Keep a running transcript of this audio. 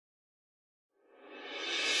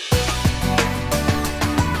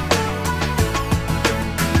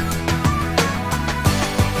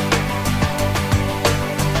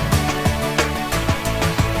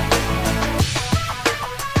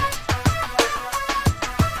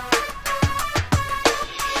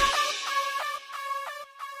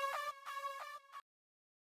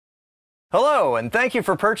Hello, and thank you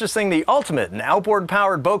for purchasing the ultimate in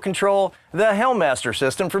outboard-powered boat control, the Helm Master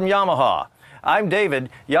system from Yamaha. I'm David,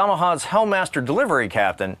 Yamaha's Helm Master delivery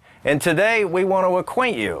captain, and today we want to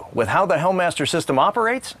acquaint you with how the Helm Master system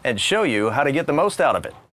operates and show you how to get the most out of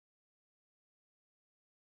it.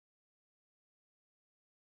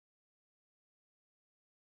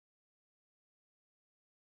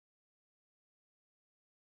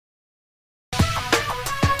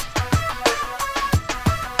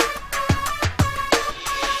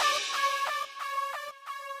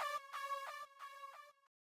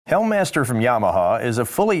 Helm Master from Yamaha is a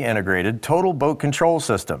fully integrated total boat control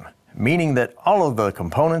system, meaning that all of the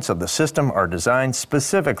components of the system are designed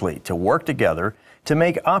specifically to work together to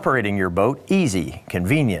make operating your boat easy,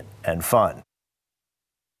 convenient, and fun.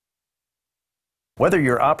 Whether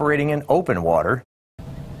you're operating in open water,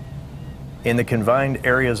 in the confined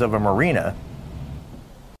areas of a marina,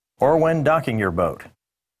 or when docking your boat,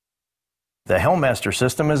 the Helm Master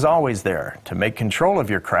system is always there to make control of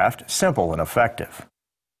your craft simple and effective.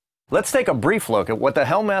 Let's take a brief look at what the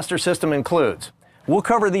Helm Master system includes. We'll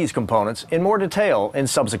cover these components in more detail in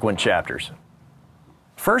subsequent chapters.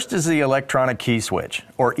 First is the electronic key switch,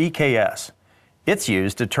 or EKS. It's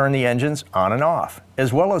used to turn the engines on and off,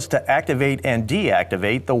 as well as to activate and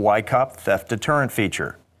deactivate the YCOP theft deterrent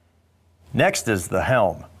feature. Next is the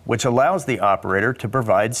helm, which allows the operator to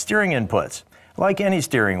provide steering inputs, like any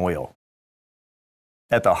steering wheel.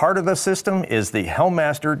 At the heart of the system is the Helm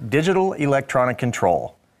Master digital electronic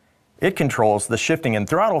control. It controls the shifting and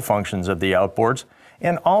throttle functions of the outboards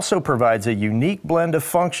and also provides a unique blend of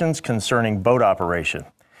functions concerning boat operation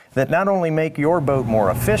that not only make your boat more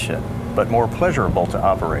efficient, but more pleasurable to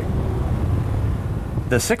operate.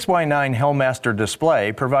 The 6x9 Helm Master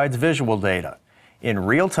display provides visual data in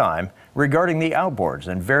real time regarding the outboards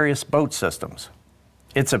and various boat systems.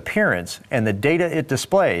 Its appearance and the data it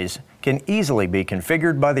displays can easily be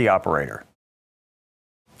configured by the operator.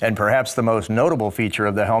 And perhaps the most notable feature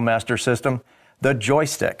of the Helm Master system, the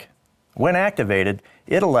joystick. When activated,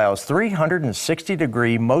 it allows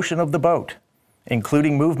 360-degree motion of the boat,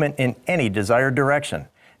 including movement in any desired direction,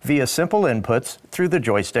 via simple inputs through the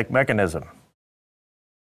joystick mechanism.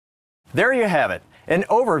 There you have it, an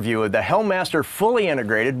overview of the Helm Master fully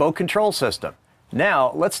integrated boat control system.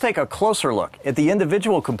 Now, let's take a closer look at the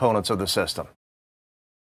individual components of the system.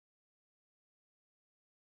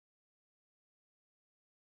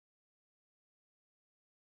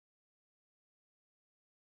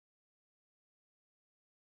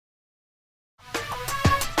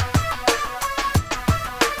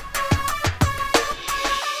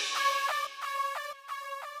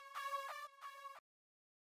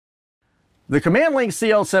 The CommandLink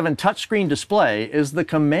CL7 touchscreen display is the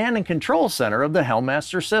command and control center of the Helm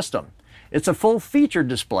Master system. It's a full-featured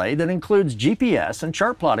display that includes GPS and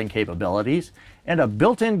chart plotting capabilities and a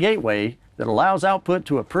built-in gateway that allows output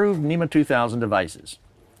to approved NEMA 2000 devices.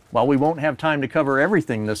 While we won't have time to cover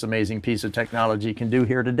everything this amazing piece of technology can do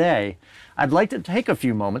here today, I'd like to take a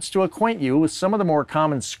few moments to acquaint you with some of the more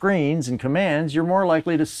common screens and commands you're more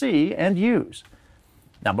likely to see and use.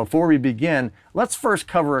 Now, before we begin, let's first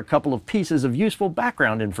cover a couple of pieces of useful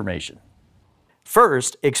background information.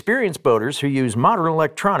 First, experienced boaters who use modern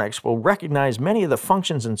electronics will recognize many of the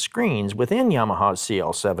functions and screens within Yamaha's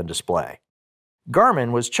CL7 display.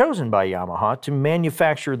 Garmin was chosen by Yamaha to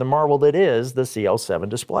manufacture the marvel that is the CL7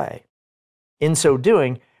 display. In so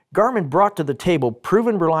doing, Garmin brought to the table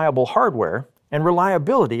proven reliable hardware, and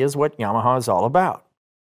reliability is what Yamaha is all about.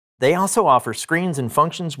 They also offer screens and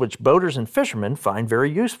functions which boaters and fishermen find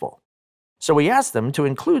very useful. So we asked them to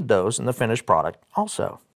include those in the finished product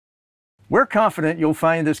also. We're confident you'll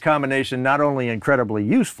find this combination not only incredibly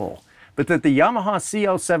useful, but that the Yamaha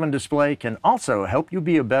CL7 display can also help you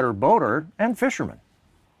be a better boater and fisherman.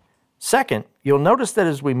 Second, you'll notice that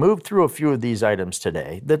as we move through a few of these items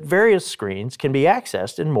today, that various screens can be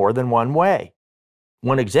accessed in more than one way.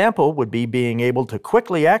 One example would be being able to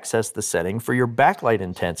quickly access the setting for your backlight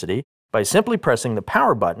intensity by simply pressing the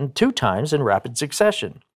power button 2 times in rapid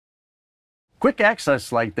succession. Quick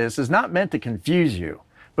access like this is not meant to confuse you,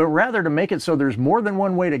 but rather to make it so there's more than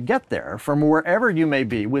one way to get there from wherever you may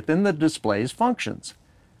be within the display's functions.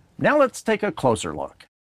 Now let's take a closer look.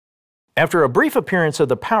 After a brief appearance of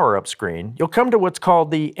the power-up screen, you'll come to what's called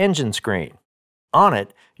the engine screen. On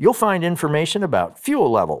it, you'll find information about fuel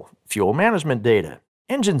level, fuel management data,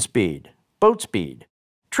 engine speed, boat speed,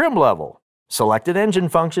 trim level, selected engine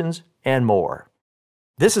functions, and more.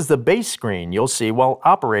 This is the base screen you'll see while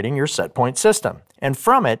operating your set point system, and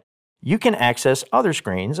from it, you can access other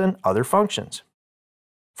screens and other functions.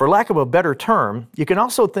 For lack of a better term, you can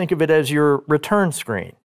also think of it as your return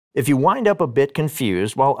screen. If you wind up a bit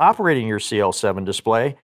confused while operating your CL7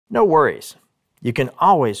 display, no worries. You can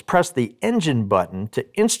always press the Engine button to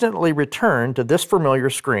instantly return to this familiar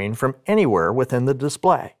screen from anywhere within the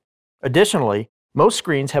display. Additionally, most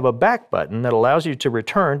screens have a back button that allows you to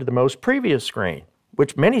return to the most previous screen,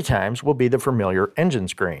 which many times will be the familiar Engine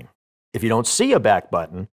screen. If you don't see a back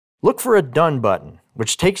button, look for a Done button,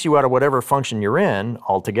 which takes you out of whatever function you're in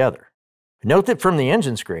altogether. Note that from the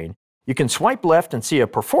Engine screen, you can swipe left and see a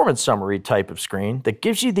performance summary type of screen that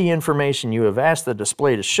gives you the information you have asked the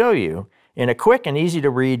display to show you in a quick and easy to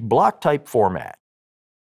read block type format.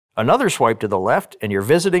 Another swipe to the left and you're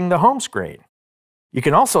visiting the home screen. You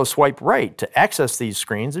can also swipe right to access these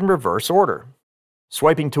screens in reverse order.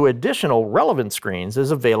 Swiping to additional relevant screens is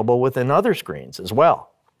available within other screens as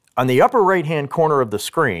well. On the upper right-hand corner of the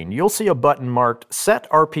screen, you'll see a button marked Set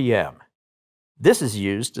RPM. This is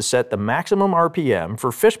used to set the maximum RPM for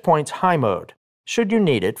FishPoint's high mode, should you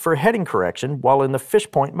need it for heading correction while in the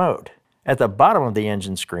FishPoint mode. At the bottom of the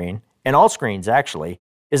Engine screen, and all screens actually,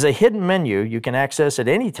 is a hidden menu you can access at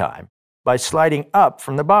any time by sliding up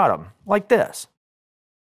from the bottom, like this.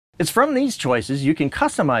 It's from these choices you can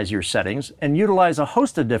customize your settings and utilize a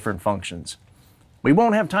host of different functions. We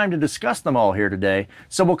won't have time to discuss them all here today,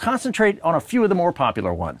 so we'll concentrate on a few of the more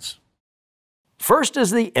popular ones. First is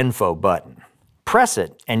the Info button. Press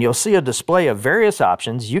it and you'll see a display of various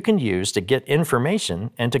options you can use to get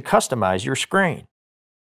information and to customize your screen.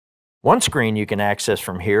 One screen you can access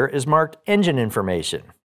from here is marked Engine Information.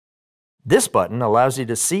 This button allows you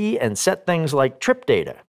to see and set things like trip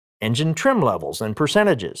data, engine trim levels and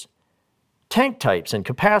percentages, tank types and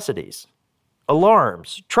capacities,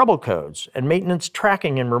 alarms, trouble codes, and maintenance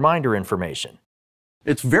tracking and reminder information.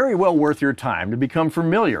 It's very well worth your time to become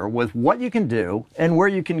familiar with what you can do and where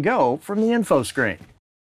you can go from the info screen.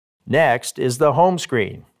 Next is the home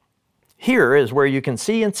screen. Here is where you can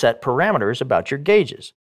see and set parameters about your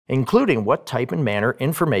gauges, including what type and manner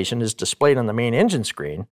information is displayed on the main engine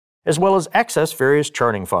screen, as well as access various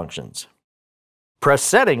charting functions. Press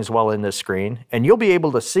Settings while in this screen, and you'll be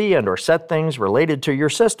able to see and/or set things related to your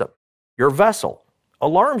system, your vessel,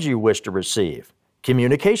 alarms you wish to receive,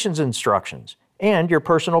 communications instructions, and your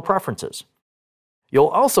personal preferences. You'll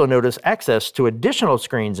also notice access to additional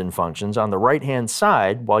screens and functions on the right-hand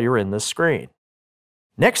side while you're in this screen.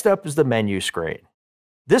 Next up is the menu screen.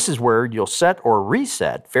 This is where you'll set or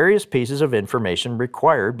reset various pieces of information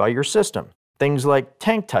required by your system, things like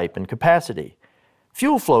tank type and capacity,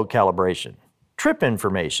 fuel flow calibration, trip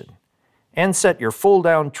information, and set your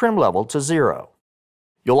full-down trim level to 0.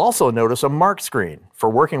 You'll also notice a mark screen for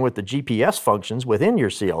working with the GPS functions within your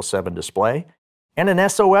CL7 display, and an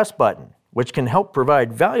SOS button, which can help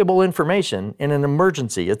provide valuable information in an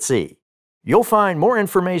emergency at sea. You'll find more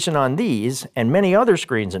information on these and many other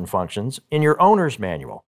screens and functions in your owner's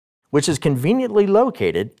manual, which is conveniently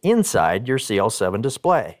located inside your CL7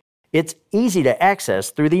 display. It's easy to access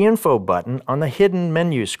through the Info button on the hidden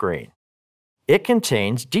menu screen. It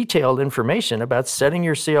contains detailed information about setting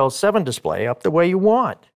your CL7 display up the way you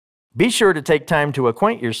want. Be sure to take time to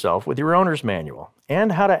acquaint yourself with your owner's manual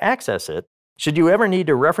and how to access it should you ever need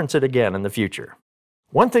to reference it again in the future.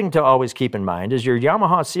 One thing to always keep in mind is your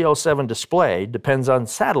Yamaha CL7 display depends on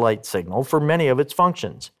satellite signal for many of its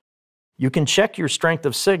functions. You can check your strength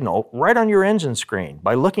of signal right on your engine screen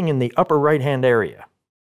by looking in the upper right-hand area.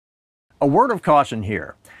 A word of caution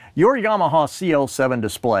here. Your Yamaha CL7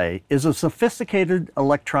 display is a sophisticated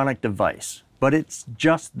electronic device, but it's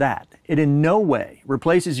just that. It in no way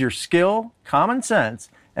replaces your skill, common sense,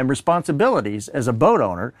 and responsibilities as a boat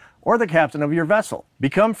owner or the captain of your vessel.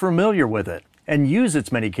 Become familiar with it and use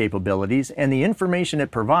its many capabilities and the information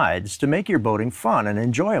it provides to make your boating fun and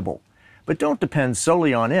enjoyable. But don't depend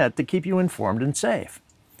solely on it to keep you informed and safe.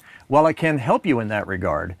 While it can help you in that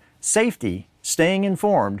regard, safety, staying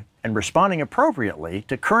informed, and responding appropriately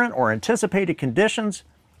to current or anticipated conditions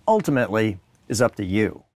ultimately is up to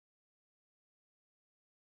you.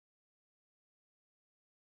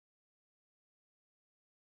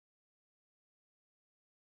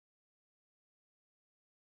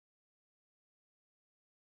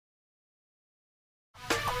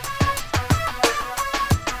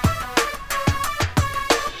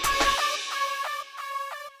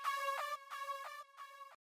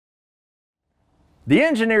 The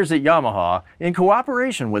engineers at Yamaha, in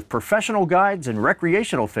cooperation with professional guides and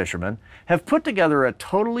recreational fishermen, have put together a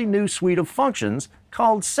totally new suite of functions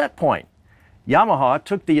called SetPoint. Yamaha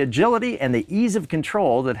took the agility and the ease of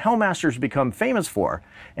control that Helm Masters become famous for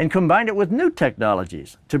and combined it with new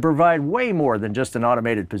technologies to provide way more than just an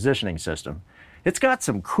automated positioning system. It's got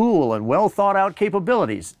some cool and well thought out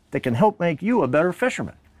capabilities that can help make you a better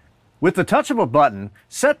fisherman. With the touch of a button,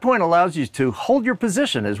 set point allows you to hold your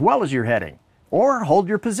position as well as your heading, or hold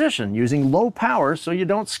your position using low power so you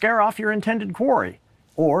don't scare off your intended quarry,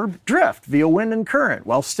 or drift via wind and current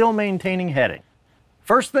while still maintaining heading.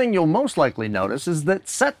 First thing you'll most likely notice is that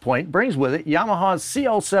set point brings with it Yamaha's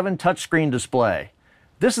CL7 touchscreen display.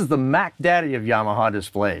 This is the Mac Daddy of Yamaha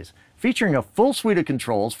displays, featuring a full suite of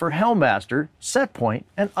controls for Helm Master, set point,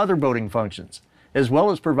 and other boating functions, as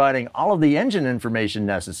well as providing all of the engine information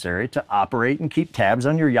necessary to operate and keep tabs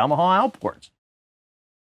on your Yamaha outboards.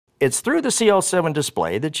 It's through the CL7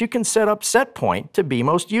 display that you can set up set point to be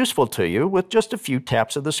most useful to you with just a few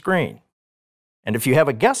taps of the screen. And if you have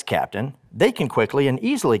a guest captain, they can quickly and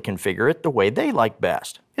easily configure it the way they like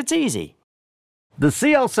best. It's easy. The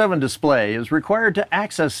CL7 display is required to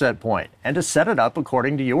access set point and to set it up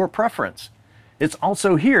according to your preference. It's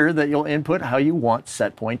also here that you'll input how you want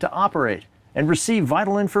set point to operate and receive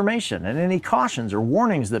vital information and any cautions or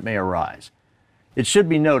warnings that may arise. It should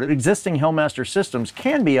be noted existing Helm Master systems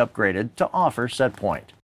can be upgraded to offer set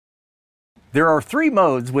point. There are 3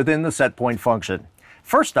 modes within the set point function.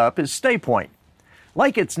 First up is stay point.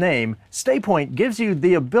 Like its name, stay point gives you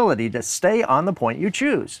the ability to stay on the point you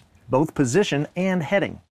choose, both position and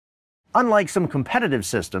heading. Unlike some competitive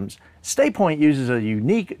systems, stay point uses a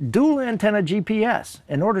unique dual antenna GPS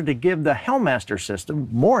in order to give the Helm Master system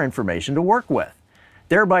more information to work with,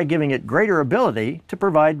 thereby giving it greater ability to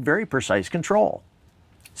provide very precise control.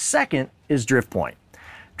 Second is drift point.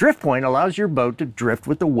 Drift point allows your boat to drift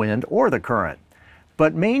with the wind or the current,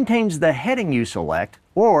 but maintains the heading you select,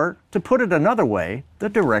 or, to put it another way, the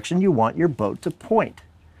direction you want your boat to point.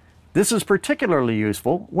 This is particularly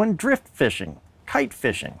useful when drift fishing, kite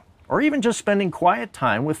fishing, or even just spending quiet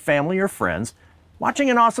time with family or friends, watching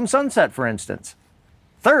an awesome sunset, for instance.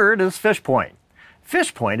 Third is fish point.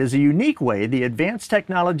 Fish point is a unique way the advanced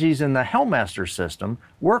technologies in the Helm Master system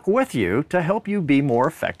work with you to help you be more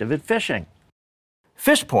effective at fishing.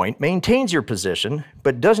 Fish point maintains your position,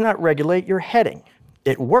 but does not regulate your heading.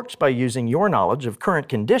 It works by using your knowledge of current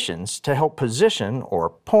conditions to help position, or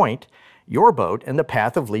point, your boat in the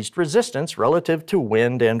path of least resistance relative to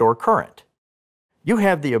wind and/or current. You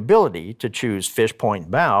have the ability to choose fish point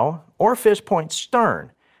bow or fish point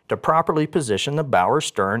stern to properly position the bow or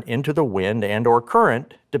stern into the wind and/or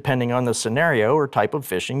current, depending on the scenario or type of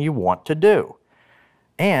fishing you want to do.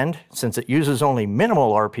 And since it uses only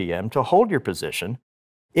minimal RPM to hold your position,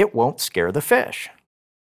 it won't scare the fish.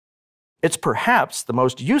 It's perhaps the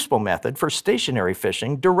most useful method for stationary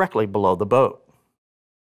fishing directly below the boat.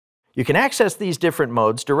 You can access these different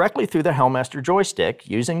modes directly through the Helm Master joystick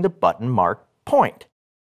using the button marked Point.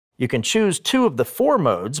 You can choose 2 of the 4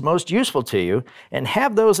 modes most useful to you and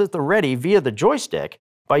have those at the ready via the joystick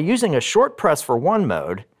by using a short press for one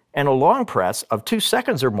mode and a long press of 2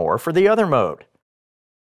 seconds or more for the other mode.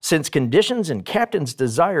 Since conditions and captain's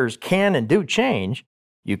desires can and do change,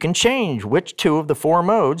 you can change which 2 of the 4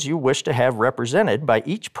 modes you wish to have represented by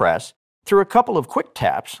each press through a couple of quick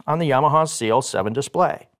taps on the Yamaha CL7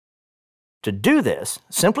 display. To do this,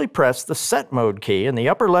 simply press the Set Mode key in the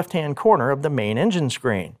upper left-hand corner of the main engine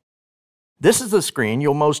screen. This is the screen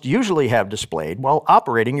you'll most usually have displayed while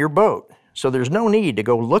operating your boat, so there's no need to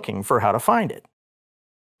go looking for how to find it.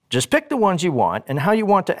 Just pick the ones you want and how you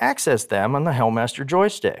want to access them on the Helm Master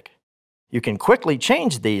joystick. You can quickly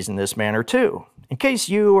change these in this manner too, in case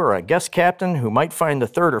you or a guest captain who might find the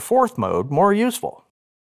 3rd or 4th mode more useful.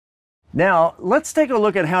 Now, let's take a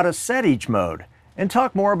look at how to set each mode and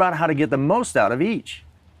talk more about how to get the most out of each.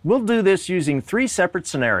 We'll do this using 3 separate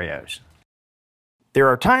scenarios. There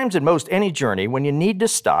are times in most any journey when you need to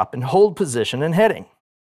stop and hold position and heading.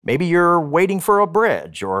 Maybe you're waiting for a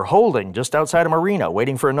bridge or holding just outside a marina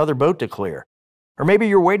waiting for another boat to clear. Or maybe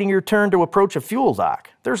you're waiting your turn to approach a fuel dock.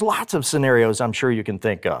 There's lots of scenarios I'm sure you can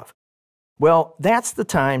think of. Well, that's the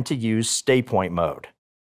time to use stay point mode.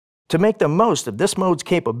 To make the most of this mode's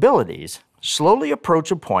capabilities, slowly approach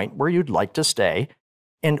a point where you'd like to stay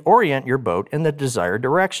and orient your boat in the desired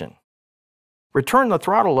direction. Return the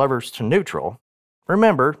throttle levers to neutral.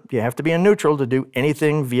 Remember, you have to be in neutral to do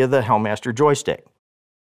anything via the Helm Master joystick.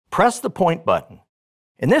 Press the point button.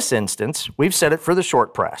 In this instance, we've set it for the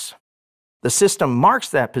short press. The system marks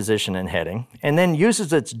that position and heading and then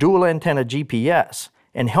uses its dual antenna GPS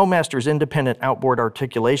and Helm Master's independent outboard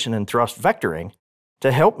articulation and thrust vectoring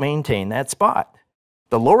to help maintain that spot.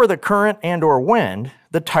 The lower the current and/or wind,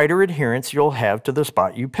 the tighter adherence you'll have to the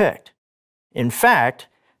spot you picked. In fact,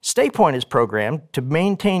 stay point is programmed to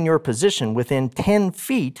maintain your position within 10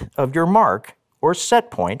 feet of your mark or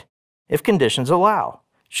set point if conditions allow.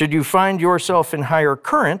 Should you find yourself in higher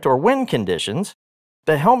current or wind conditions,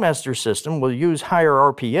 the Helm Master system will use higher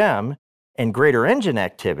RPM and greater engine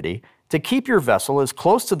activity to keep your vessel as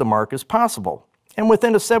close to the mark as possible and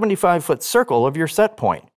within a 75-foot circle of your set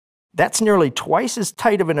point. That's nearly twice as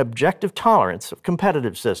tight of an objective tolerance of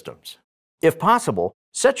competitive systems. If possible,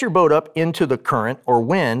 set your boat up into the current or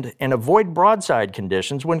wind and avoid broadside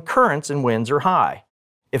conditions when currents and winds are high.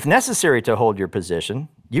 If necessary to hold your position,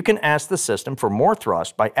 you can ask the system for more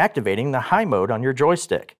thrust by activating the high mode on your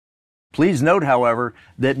joystick. Please note, however,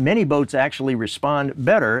 that many boats actually respond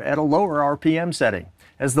better at a lower RPM setting,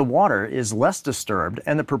 as the water is less disturbed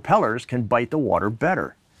and the propellers can bite the water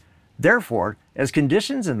better. Therefore, as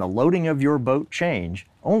conditions and the loading of your boat change,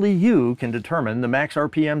 only you can determine the max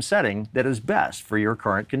RPM setting that is best for your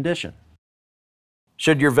current condition.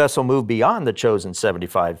 Should your vessel move beyond the chosen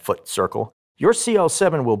 75-foot circle, your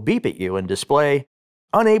CL7 will beep at you and display,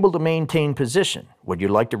 "Unable to maintain position. Would you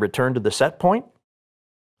like to return to the set point?"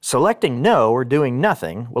 Selecting no or doing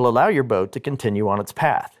nothing will allow your boat to continue on its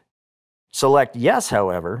path. Select yes,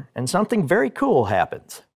 however, and something very cool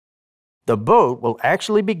happens. The boat will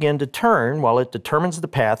actually begin to turn while it determines the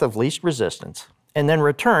path of least resistance, and then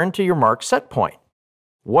return to your marked set point.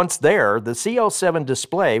 Once there, the CL7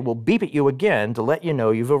 display will beep at you again to let you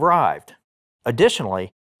know you've arrived.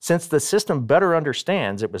 Additionally, since the system better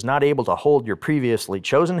understands it was not able to hold your previously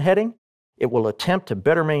chosen heading, it will attempt to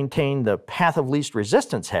better maintain the path of least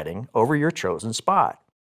resistance heading over your chosen spot.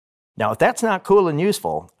 Now, if that's not cool and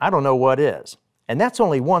useful, I don't know what is. And that's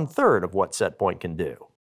only 1/3 of what Setpoint can do.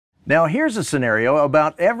 Now here's a scenario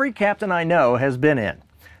about every captain I know has been in.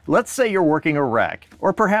 Let's say you're working a wreck,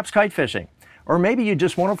 or perhaps kite fishing, or maybe you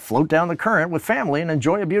just want to float down the current with family and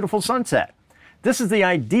enjoy a beautiful sunset. This is the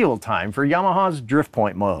ideal time for Yamaha's Drift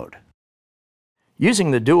Point mode.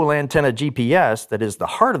 Using the dual antenna GPS that is the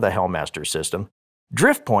heart of the Helm Master system,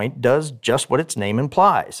 Drift Point does just what its name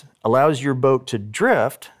implies, allows your boat to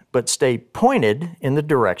drift but stay pointed in the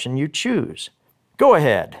direction you choose. Go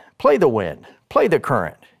ahead, play the wind, play the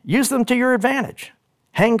current, use them to your advantage.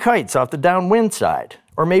 Hang kites off the downwind side,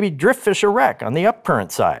 or maybe drift fish a wreck on the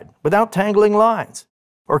upcurrent side without tangling lines.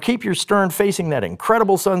 Or keep your stern facing that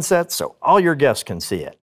incredible sunset so all your guests can see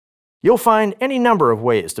it. You'll find any number of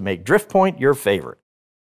ways to make Drift Point your favorite.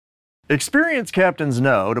 Experienced captains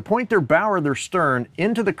know to point their bow or their stern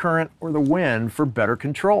into the current or the wind for better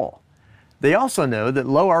control. They also know that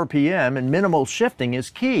low RPM and minimal shifting is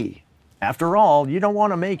key. After all, you don't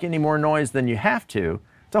want to make any more noise than you have to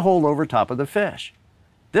hold over top of the fish.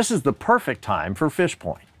 This is the perfect time for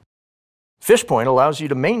FishPoint. FishPoint allows you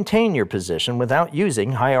to maintain your position without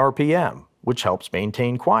using high RPM, which helps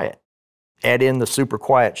maintain quiet. Add in the super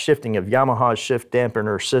quiet shifting of Yamaha's shift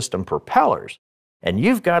dampener system propellers, and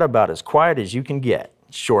you've got about as quiet as you can get,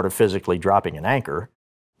 short of physically dropping an anchor.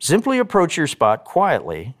 Simply approach your spot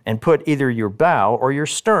quietly and put either your bow or your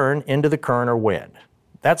stern into the current or wind.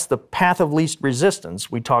 That's the path of least resistance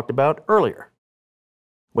we talked about earlier.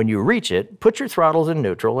 When you reach it, put your throttles in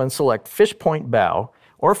neutral and select FishPoint bow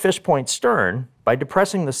or FishPoint stern by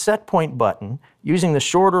depressing the set point button using the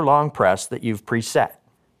short or long press that you've preset.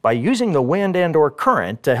 By using the wind and/or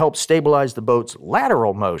current to help stabilize the boat's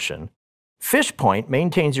lateral motion, FishPoint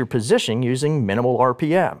maintains your position using minimal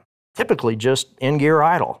RPM, typically just in-gear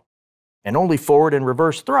idle, and only forward and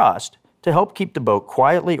reverse thrust to help keep the boat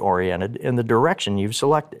quietly oriented in the direction you've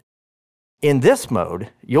selected. In this mode,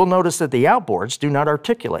 you'll notice that the outboards do not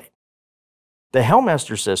articulate. The Helm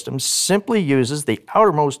Master system simply uses the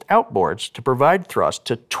outermost outboards to provide thrust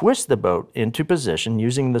to twist the boat into position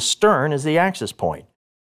using the stern as the axis point.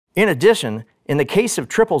 In addition, in the case of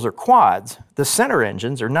triples or quads, the center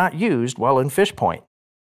engines are not used while in FishPoint.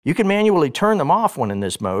 You can manually turn them off when in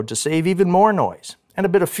this mode to save even more noise and a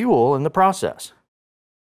bit of fuel in the process.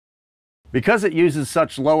 Because it uses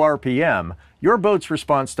such low RPM, your boat's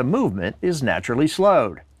response to movement is naturally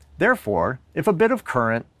slowed. Therefore, if a bit of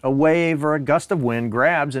current, a wave, or a gust of wind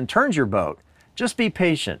grabs and turns your boat, just be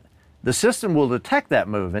patient. The system will detect that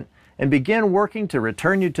movement and begin working to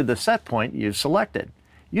return you to the set point you've selected,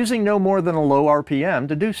 using no more than a low RPM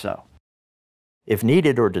to do so. If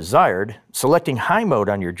needed or desired, selecting high mode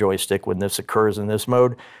on your joystick when this occurs in this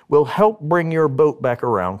mode will help bring your boat back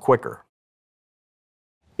around quicker.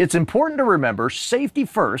 It's important to remember safety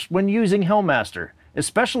first when using Helm Master,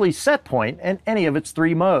 especially set point and any of its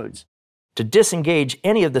 3 modes. To disengage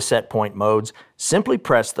any of the set point modes, simply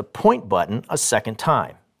press the point button a second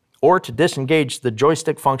time. Or to disengage the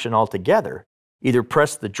joystick function altogether, either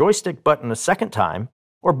press the joystick button a second time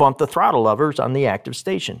or bump the throttle levers on the active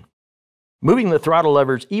station. Moving the throttle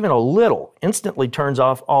levers even a little instantly turns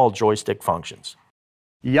off all joystick functions.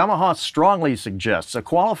 Yamaha strongly suggests a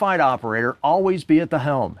qualified operator always be at the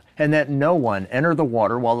helm, and that no one enter the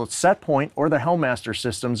water while the set point or the Helm Master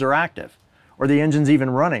systems are active. or the engine's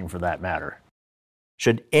even running for that matter.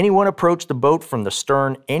 Should anyone approach the boat from the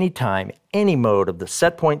stern anytime any mode of the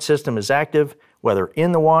set point system is active, whether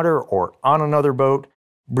in the water or on another boat,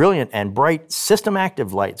 brilliant and bright system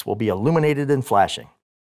active lights will be illuminated and flashing.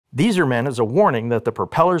 These are meant as a warning that the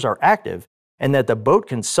propellers are active and that the boat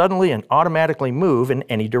can suddenly and automatically move in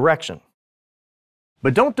any direction.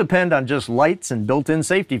 But don't depend on just lights and built-in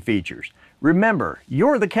safety features. Remember,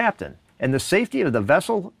 you're the captain, and the safety of the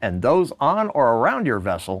vessel and those on or around your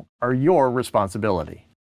vessel are your responsibility.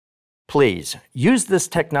 Please, use this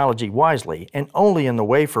technology wisely and only in the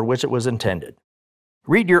way for which it was intended.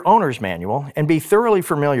 Read your owner's manual and be thoroughly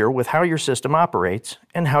familiar with how your system operates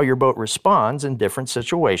and how your boat responds in different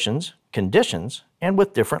situations, conditions, and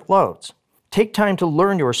with different loads. Take time to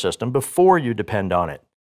learn your system before you depend on it.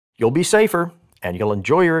 You'll be safer, and you'll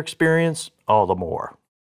enjoy your experience all the more.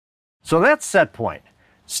 So that's set point,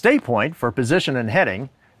 stay point for position and heading,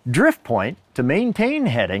 drift point to maintain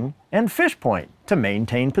heading, and fish point to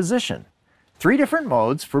maintain position. 3 different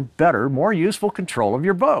modes for better, more useful control of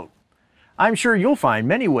your boat. I'm sure you'll find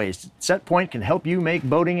many ways that set point can help you make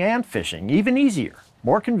boating and fishing even easier,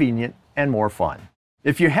 more convenient, and more fun.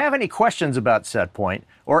 If you have any questions about set point,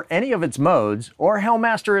 or any of its modes, or Helm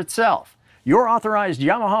Master itself, your authorized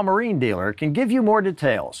Yamaha Marine dealer can give you more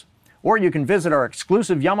details. Or you can visit our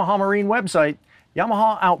exclusive Yamaha Marine website,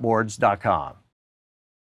 YamahaOutboards.com.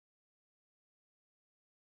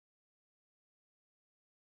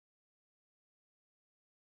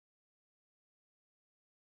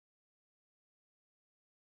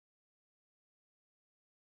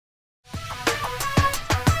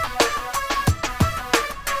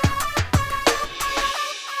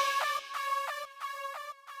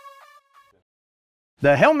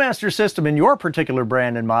 The Helm Master system in your particular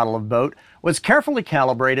brand and model of boat was carefully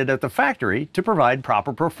calibrated at the factory to provide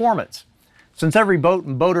proper performance. Since every boat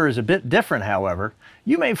and boater is a bit different, however,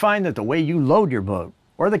 you may find that the way you load your boat,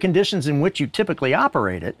 or the conditions in which you typically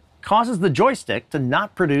operate it, causes the joystick to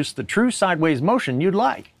not produce the true sideways motion you'd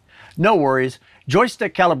like. No worries,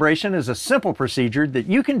 joystick calibration is a simple procedure that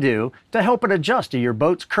you can do to help it adjust to your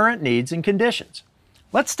boat's current needs and conditions.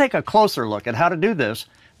 Let's take a closer look at how to do this.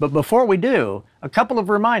 But before we do, a couple of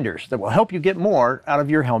reminders that will help you get more out of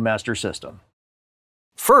your Helm Master system.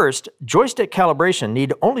 First, joystick calibration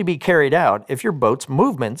need only be carried out if your boat's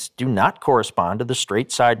movements do not correspond to the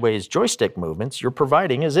straight sideways joystick movements you're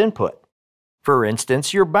providing as input. For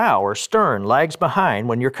instance, your bow or stern lags behind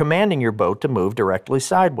when you're commanding your boat to move directly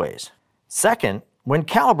sideways. Second, when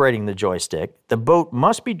calibrating the joystick, the boat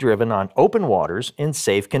must be driven on open waters in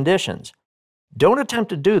safe conditions. Don't attempt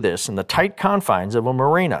to do this in the tight confines of a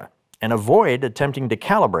marina, and avoid attempting to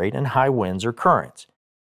calibrate in high winds or currents.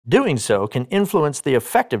 Doing so can influence the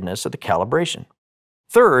effectiveness of the calibration.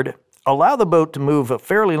 Third, allow the boat to move a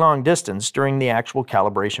fairly long distance during the actual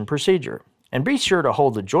calibration procedure, and be sure to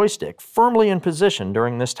hold the joystick firmly in position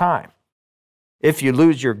during this time. If you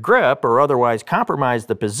lose your grip or otherwise compromise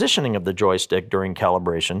the positioning of the joystick during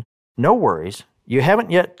calibration, no worries, you haven't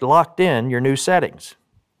yet locked in your new settings.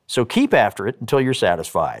 So keep after it until you're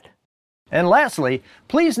satisfied. And lastly,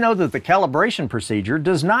 please know that the calibration procedure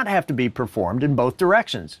does not have to be performed in both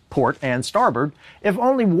directions, port and starboard, if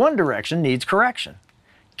only one direction needs correction.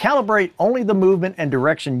 Calibrate only the movement and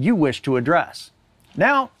direction you wish to address.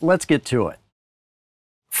 Now, let's get to it.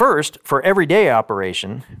 First, for everyday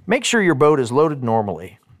operation, make sure your boat is loaded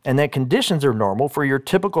normally, and that conditions are normal for your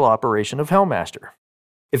typical operation of Helm Master.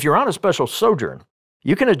 If you're on a special sojourn,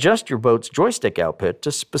 you can adjust your boat's joystick output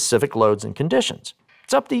to specific loads and conditions.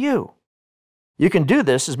 It's up to you. You can do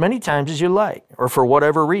this as many times as you like, or for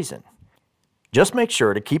whatever reason. Just make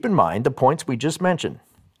sure to keep in mind the points we just mentioned.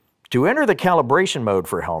 To enter the calibration mode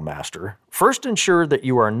for Helm Master, first ensure that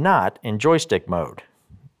you are not in joystick mode.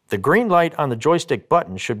 The green light on the joystick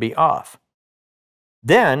button should be off.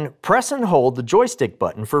 Then, press and hold the joystick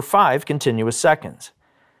button for 5 continuous seconds.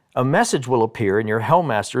 A message will appear in your Helm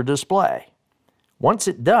Master display. Once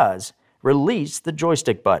it does, release the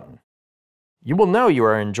joystick button. You will know you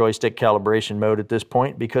are in joystick calibration mode at this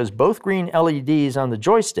point because both green LEDs on the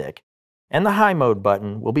joystick and the high mode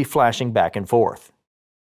button will be flashing back and forth.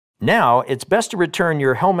 Now, it's best to return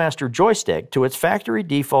your Helm Master joystick to its factory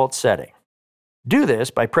default setting. Do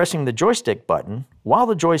this by pressing the joystick button while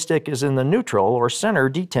the joystick is in the neutral or center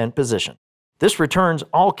detent position. This returns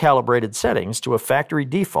all calibrated settings to a factory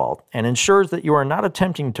default and ensures that you are not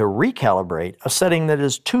attempting to recalibrate a setting that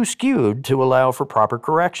is too skewed to allow for proper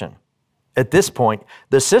correction. At this point,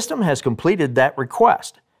 the system has completed that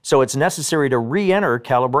request, so it's necessary to re-enter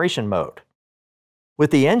calibration mode.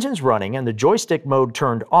 With the engines running and the joystick mode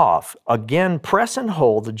turned off, again press and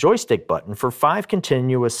hold the joystick button for 5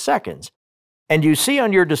 continuous seconds And you see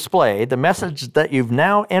on your display the message that you've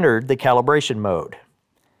now entered the calibration mode.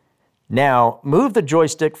 Now, move the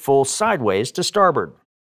joystick full sideways to starboard.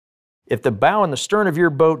 If the bow and the stern of your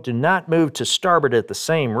boat do not move to starboard at the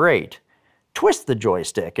same rate, twist the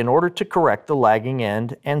joystick in order to correct the lagging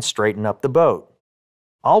end and straighten up the boat,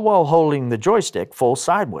 all while holding the joystick full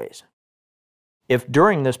sideways. If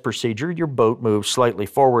during this procedure your boat moves slightly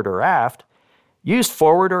forward or aft, use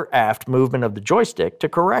forward or aft movement of the joystick to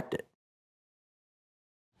correct it.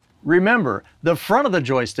 Remember, the front of the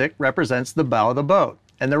joystick represents the bow of the boat,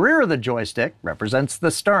 and the rear of the joystick represents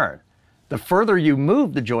the stern. The further you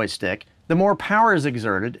move the joystick, the more power is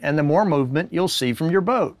exerted and the more movement you'll see from your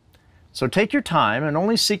boat. So take your time and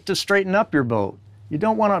only seek to straighten up your boat. You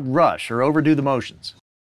don't want to rush or overdo the motions.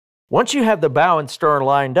 Once you have the bow and stern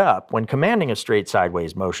lined up, when commanding a straight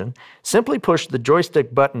sideways motion, simply push the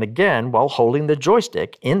joystick button again while holding the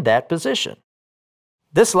joystick in that position.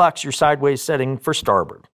 This locks your sideways setting for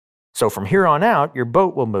starboard. So from here on out, your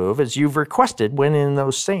boat will move as you've requested when in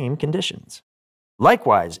those same conditions.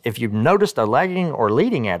 Likewise, if you've noticed a lagging or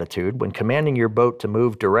leading attitude when commanding your boat to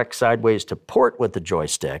move direct sideways to port with the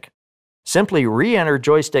joystick, simply re-enter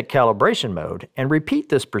joystick calibration mode and repeat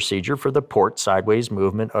this procedure for the port sideways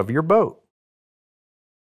movement of your boat.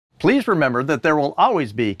 Please remember that there will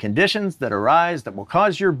always be conditions that arise that will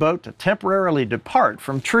cause your boat to temporarily depart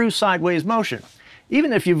from true sideways motion,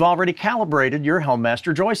 even if you've already calibrated your Helm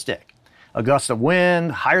Master joystick. A gust of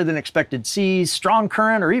wind, higher than expected seas, strong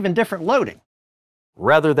current, or even different loading.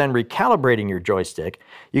 Rather than recalibrating your joystick,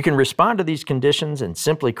 you can respond to these conditions and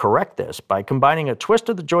simply correct this by combining a twist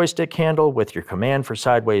of the joystick handle with your command for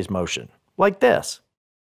sideways motion, like this.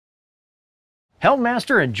 Helm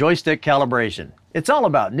Master and joystick calibration. It's all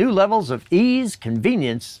about new levels of ease,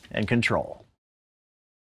 convenience, and control.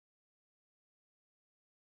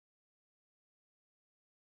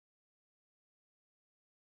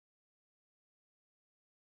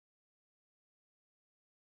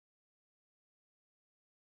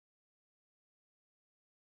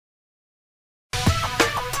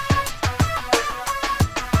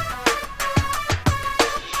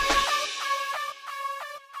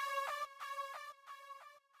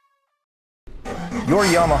 Your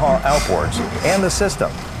Yamaha outboards and the system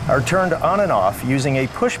are turned on and off using a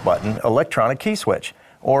push-button electronic key switch,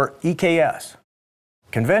 or EKS.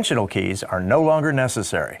 Conventional keys are no longer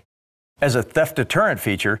necessary. As a theft deterrent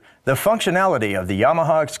feature, the functionality of the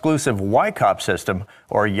Yamaha exclusive YCOP system,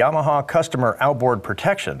 or Yamaha Customer Outboard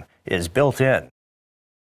Protection, is built in.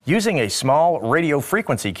 Using a small radio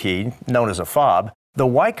frequency key, known as a fob, the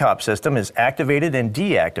YCOP system is activated and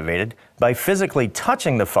deactivated by physically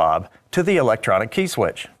touching the fob to the electronic key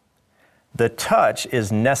switch. The touch is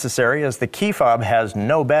necessary as the key fob has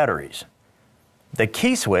no batteries. The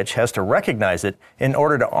key switch has to recognize it in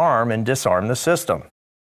order to arm and disarm the system.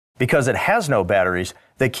 Because it has no batteries,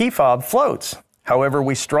 the key fob floats. However,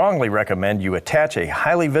 we strongly recommend you attach a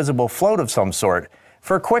highly visible float of some sort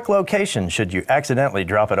for quick location should you accidentally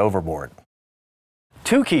drop it overboard.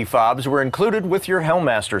 2 key fobs were included with your Helm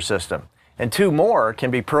Master system, and 2 more can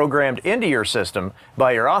be programmed into your system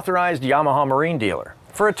by your authorized Yamaha Marine dealer,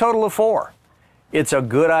 for a total of 4. It's a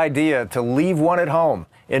good idea to leave one at home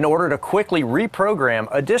in order to quickly reprogram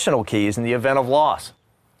additional keys in the event of loss.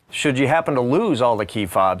 Should you happen to lose all the key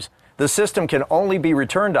fobs, the system can only be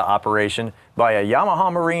returned to operation by a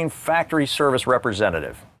Yamaha Marine factory service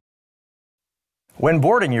representative. When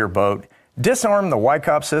boarding your boat, disarm the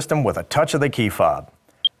YCOP system with a touch of the key fob.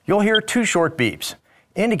 You'll hear 2 short beeps,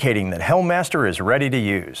 indicating that Helm Master is ready to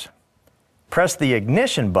use. Press the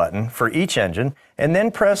ignition button for each engine and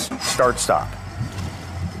then press Start-Stop.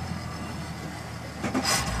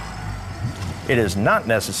 It is not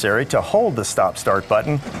necessary to hold the Stop-Start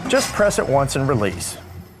button, just press it once and release.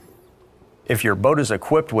 If your boat is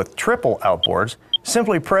equipped with triple outboards,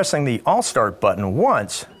 simply pressing the All-Start button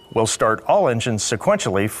once will start all engines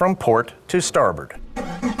sequentially from port to starboard.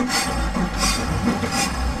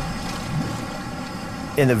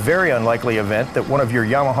 In the very unlikely event that one of your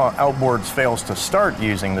Yamaha outboards fails to start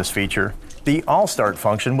using this feature, the All-Start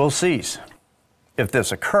function will cease. If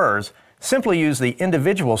this occurs, simply use the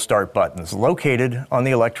individual start buttons located on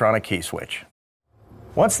the electronic key switch.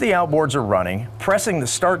 Once the outboards are running, pressing the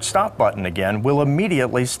Start-Stop button again will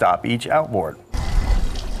immediately stop each outboard.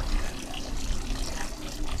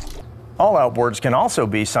 All outboards can also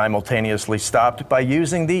be simultaneously stopped by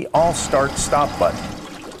using the All-Start-Stop button.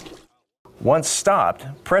 Once stopped,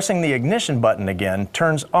 pressing the ignition button again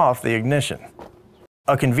turns off the ignition.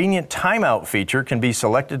 A convenient timeout feature can be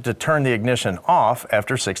selected to turn the ignition off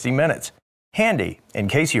after 60 minutes. Handy in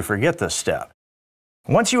case you forget this step.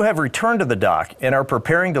 Once you have returned to the dock and are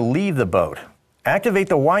preparing to leave the boat, Activate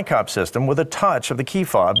the YCOP system with a touch of the key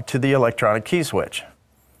fob to the electronic key switch.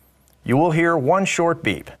 You will hear one short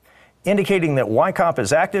beep, indicating that YCOP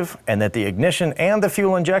is active and that the ignition and the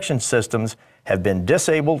fuel injection systems have been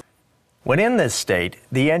disabled. When in this state,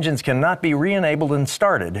 the engines cannot be re-enabled and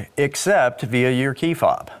started except via your key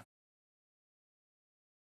fob.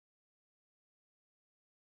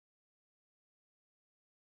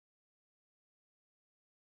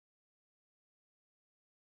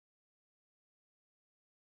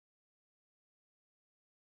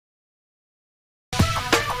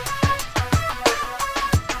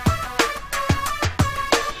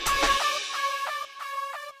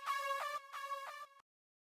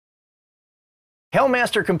 Helm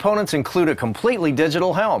Master components include a completely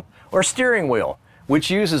digital helm, or steering wheel,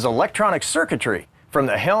 which uses electronic circuitry from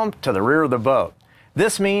the helm to the rear of the boat.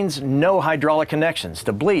 This means no hydraulic connections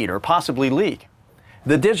to bleed or possibly leak.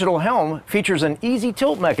 The digital helm features an easy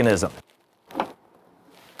tilt mechanism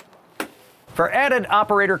for added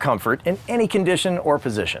operator comfort in any condition or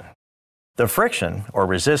position. The friction, or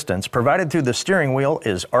resistance, provided through the steering wheel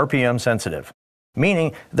is RPM sensitive,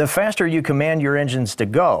 meaning the faster you command your engines to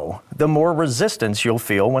go, the more resistance you'll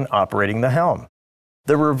feel when operating the helm.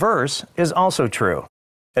 The reverse is also true.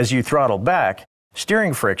 As you throttle back,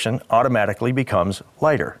 steering friction automatically becomes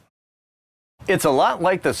lighter. It's a lot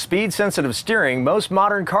like the speed-sensitive steering most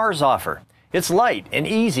modern cars offer. It's light and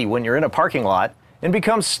easy when you're in a parking lot and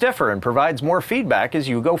becomes stiffer and provides more feedback as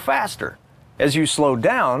you go faster. As you slow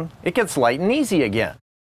down, it gets light and easy again.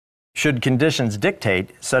 Should conditions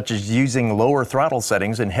dictate, such as using lower throttle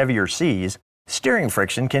settings in heavier seas, steering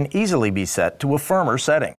friction can easily be set to a firmer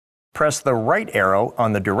setting. Press the right arrow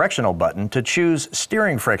on the directional button to choose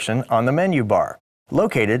steering friction on the menu bar,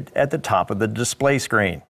 located at the top of the display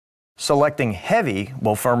screen. Selecting Heavy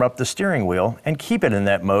will firm up the steering wheel and keep it in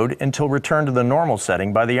that mode until returned to the normal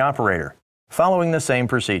setting by the operator, following the same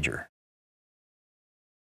procedure.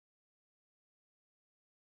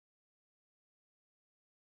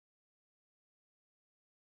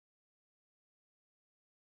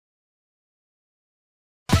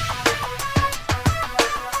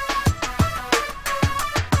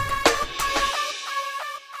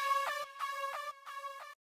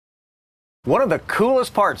 One of the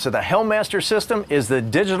coolest parts of the Helm Master system is the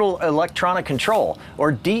Digital Electronic Control,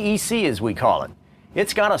 or DEC as we call it.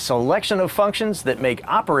 It's got a selection of functions that make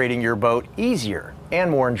operating your boat easier and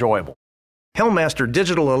more enjoyable. Helm Master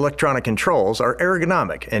digital electronic controls are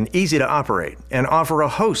ergonomic and easy to operate and offer a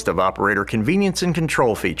host of operator convenience and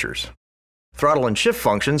control features. Throttle and shift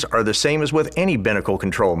functions are the same as with any binnacle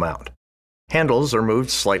control mount. Handles are moved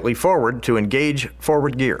slightly forward to engage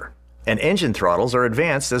forward gear, and engine throttles are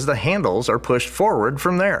advanced as the handles are pushed forward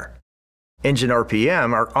from there. Engine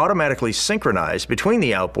RPM are automatically synchronized between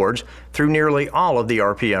the outboards through nearly all of the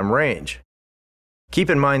RPM range. Keep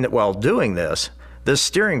in mind that while doing this, the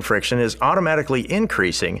steering friction is automatically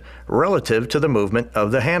increasing relative to the movement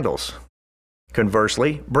of the handles.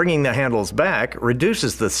 Conversely, bringing the handles back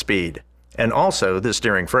reduces the speed and also the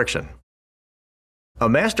steering friction. A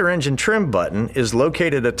master engine trim button is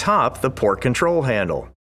located atop the port control handle,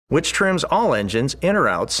 which trims all engines in or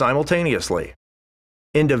out simultaneously.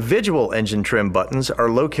 Individual engine trim buttons are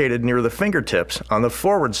located near the fingertips on the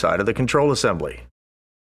forward side of the control assembly.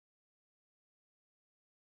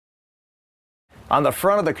 On the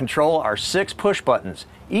front of the control are 6 push buttons,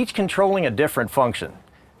 each controlling a different function.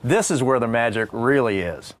 This is where the magic really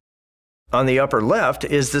is. On the upper left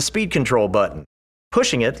is the speed control button.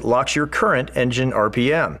 Pushing it locks your current engine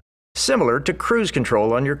RPM, similar to cruise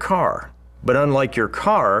control on your car. But unlike your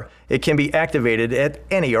car, it can be activated at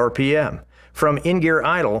any RPM, from in-gear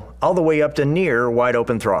idle all the way up to near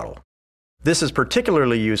wide-open throttle. This is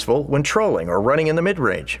particularly useful when trolling or running in the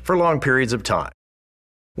mid-range for long periods of time.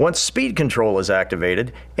 Once speed control is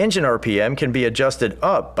activated, engine RPM can be adjusted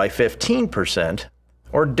up by 15%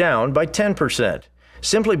 or down by 10%,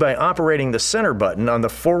 simply by operating the center button on the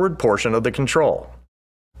forward portion of the control.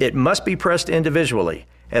 It must be pressed individually,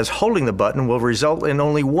 as holding the button will result in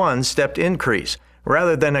only one stepped increase,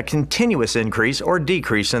 rather than a continuous increase or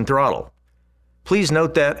decrease in throttle. Please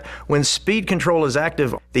note that when speed control is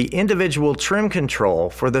active, the individual trim control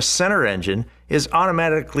for the center engine is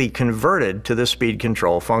automatically converted to the speed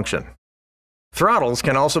control function. Throttles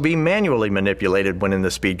can also be manually manipulated when in the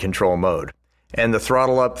speed control mode, and the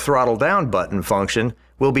throttle up, throttle down button function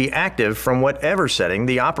will be active from whatever setting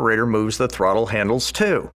the operator moves the throttle handles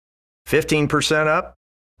to. 15% up,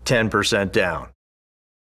 10% down.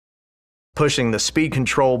 Pushing the speed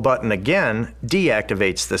control button again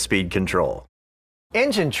deactivates the speed control.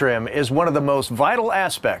 Engine trim is one of the most vital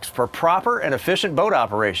aspects for proper and efficient boat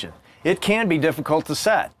operation. It can be difficult to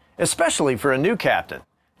set, especially for a new captain.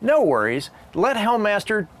 No worries, let Helm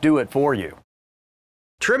Master do it for you.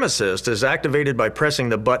 Trim Assist is activated by pressing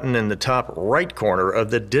the button in the top right corner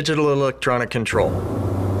of the digital electronic control.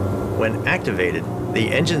 When activated, the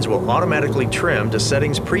engines will automatically trim to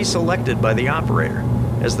settings pre-selected by the operator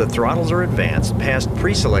as the throttles are advanced past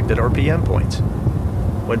pre-selected RPM points.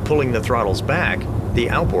 When pulling the throttles back, the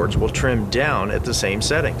outboards will trim down at the same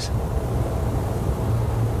settings.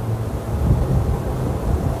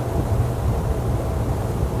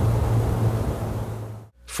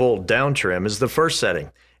 Full down trim is the first setting,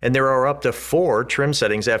 and there are up to 4 trim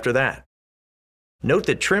settings after that. Note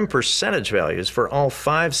that trim percentage values for all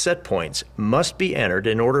 5 set points must be entered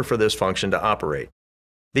in order for this function to operate.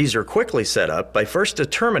 These are quickly set up by first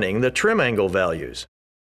determining the trim angle values.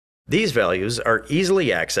 These values are easily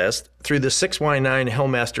accessed through the 6x9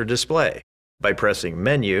 Helm Master display by pressing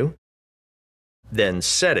Menu, then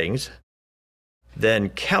Settings, then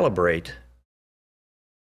Calibrate,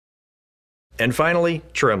 and finally,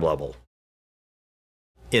 trim level.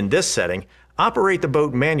 In this setting, operate the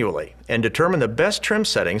boat manually and determine the best trim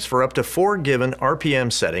settings for up to 4 given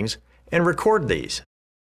RPM settings and record these.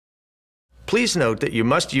 Please note that you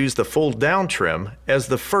must use the full down trim as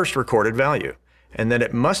the first recorded value, and that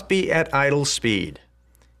it must be at idle speed.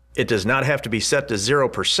 It does not have to be set to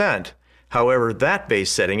 0%, however, that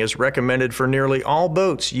base setting is recommended for nearly all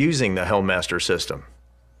boats using the Helm Master system.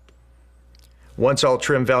 Once all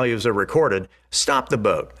trim values are recorded, stop the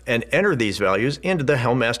boat and enter these values into the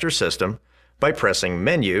Helm Master system by pressing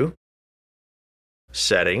Menu,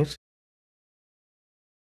 Settings,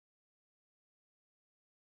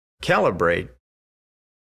 Calibrate,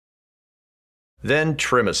 then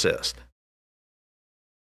Trim Assist.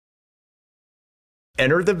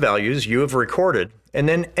 Enter the values you have recorded and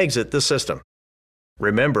then exit the system.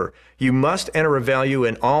 Remember, you must enter a value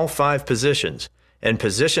in all 5 positions, and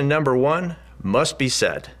position number 1 must be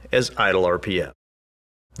set as idle RPM.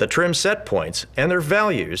 The trim set points and their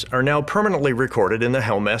values are now permanently recorded in the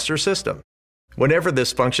Helm Master system. Whenever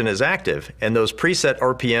this function is active and those preset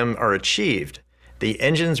RPM are achieved, the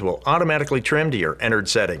engines will automatically trim to your entered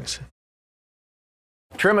settings.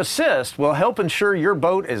 Trim Assist will help ensure your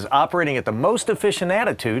boat is operating at the most efficient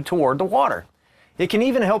attitude toward the water. It can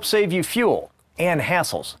even help save you fuel and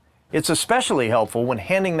hassles. It's especially helpful when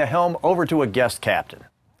handing the helm over to a guest captain.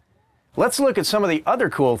 Let's look at some of the other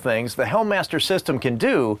cool things the Helm Master system can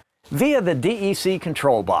do via the DEC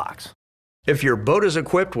control box. If your boat is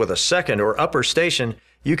equipped with a second or upper station,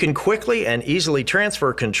 you can quickly and easily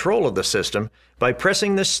transfer control of the system by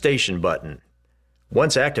pressing the Station button.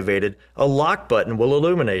 Once activated, a lock button will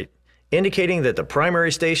illuminate, indicating that the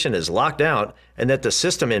primary station is locked out and that the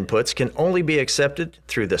system inputs can only be accepted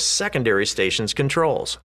through the secondary station's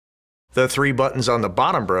controls. The 3 buttons on the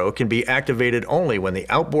bottom row can be activated only when the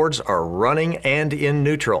outboards are running and in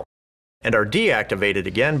neutral, and are deactivated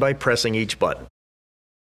again by pressing each button.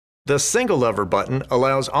 The single lever button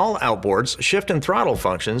allows all outboards shift and throttle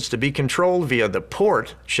functions to be controlled via the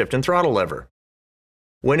port shift and throttle lever.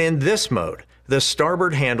 When in this mode, the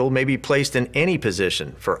starboard handle may be placed in any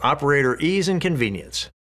position for operator ease and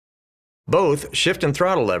convenience. Both shift and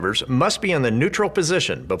throttle levers must be in the neutral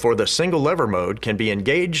position before the single lever mode can be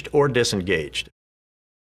engaged or disengaged.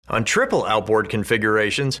 On triple outboard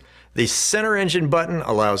configurations, the center engine button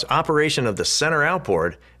allows operation of the center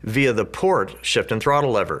outboard via the port shift and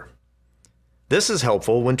throttle lever. This is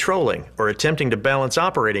helpful when trolling or attempting to balance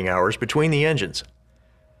operating hours between the engines.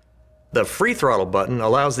 The free throttle button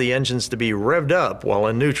allows the engines to be revved up while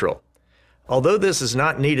in neutral. Although this is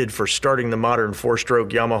not needed for starting the modern 4-stroke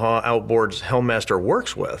Yamaha outboards Helm Master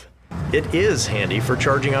works with, it is handy for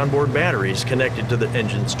charging onboard batteries connected to the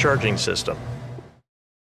engine's charging system.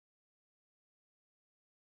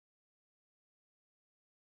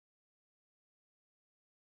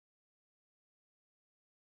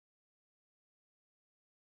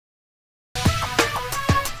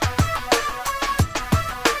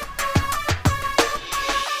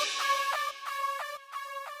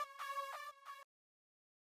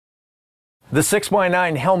 The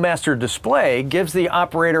 6x9 Helm Master display gives the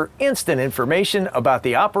operator instant information about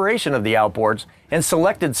the operation of the outboards and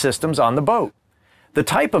selected systems on the boat. The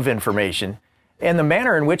type of information and the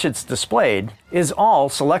manner in which it's displayed is all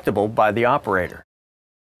selectable by the operator.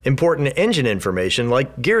 Important engine information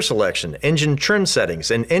like gear selection, engine trim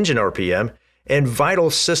settings, and engine RPM, and vital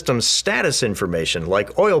system status information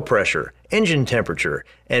like oil pressure, engine temperature,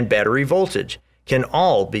 and battery voltage can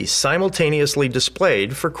all be simultaneously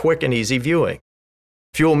displayed for quick and easy viewing.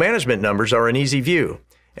 Fuel management numbers are in easy view,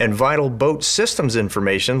 and vital boat systems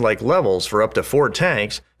information like levels for up to 4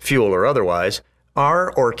 tanks, fuel or otherwise,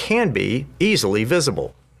 are or can be easily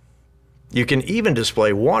visible. You can even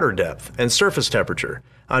display water depth and surface temperature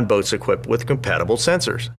on boats equipped with compatible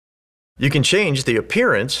sensors. You can change the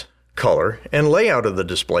appearance, color, and layout of the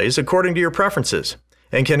displays according to your preferences,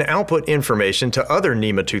 and can output information to other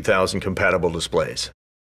NEMA 2000 compatible displays.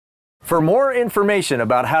 For more information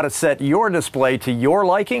about how to set your display to your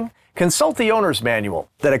liking, consult the owner's manual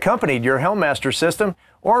that accompanied your Helm Master system,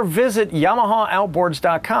 or visit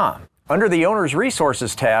YamahaOutboards.com under the Owner's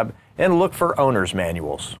Resources tab and look for owner's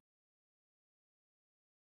manuals.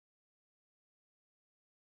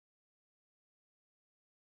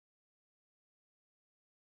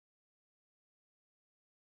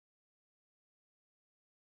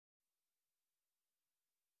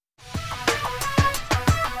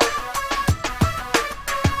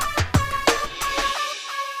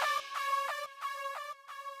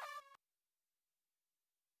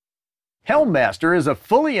 Helm Master is a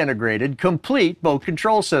fully integrated, complete boat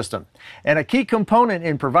control system, and a key component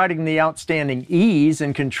in providing the outstanding ease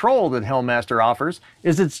and control that Helm Master offers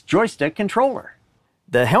is its joystick controller.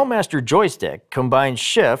 The Helm Master joystick combines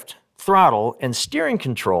shift, throttle, and steering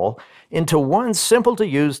control into one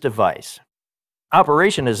simple-to-use device.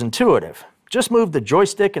 Operation is intuitive. Just move the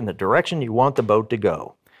joystick in the direction you want the boat to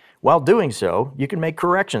go. While doing so, you can make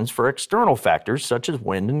corrections for external factors such as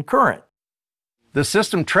wind and current. The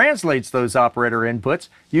system translates those operator inputs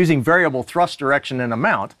using variable thrust direction and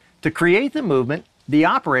amount to create the movement the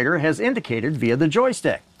operator has indicated via the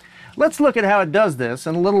joystick. Let's look at how it does this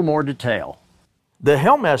in a little more detail. The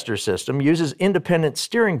Helm Master system uses independent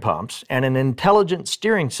steering pumps and an intelligent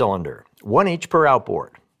steering cylinder, one each per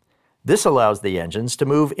outboard. This allows the engines to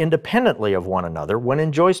move independently of one another when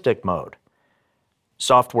in joystick mode.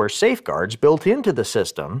 Software safeguards built into the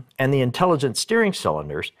system and the intelligent steering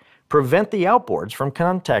cylinders prevent the outboards from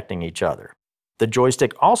contacting each other. The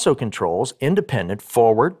joystick also controls independent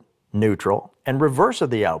forward, neutral, and reverse of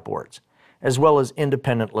the outboards, as well as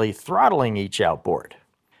independently throttling each outboard.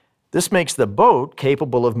 This makes the boat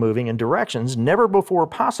capable of moving in directions never before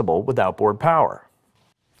possible with outboard power.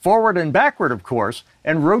 Forward and backward, of course,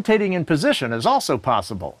 and rotating in position is also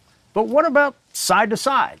possible. But what about side to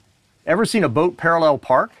side? Ever seen a boat parallel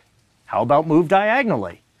park? How about move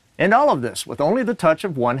diagonally? And all of this with only the touch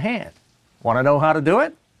of one hand. Want to know how to do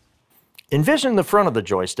it? Envision the front of the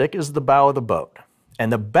joystick as the bow of the boat,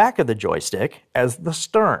 and the back of the joystick as the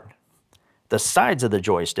stern. The sides of the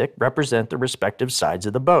joystick represent the respective sides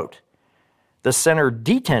of the boat. The center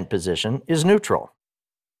detent position is neutral.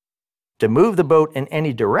 To move the boat in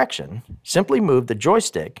any direction, simply move the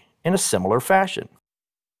joystick in a similar fashion.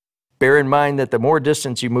 Bear in mind that the more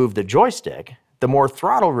distance you move the joystick, the more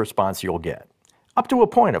throttle response you'll get. Up to a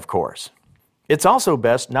point, of course. It's also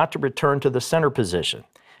best not to return to the center position,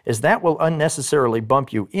 as that will unnecessarily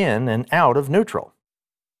bump you in and out of neutral.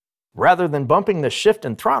 Rather than bumping the shift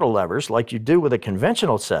and throttle levers like you do with a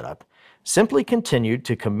conventional setup, simply continue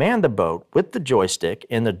to command the boat with the joystick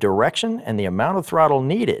in the direction and the amount of throttle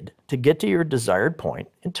needed to get to your desired point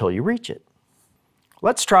until you reach it.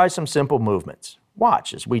 Let's try some simple movements.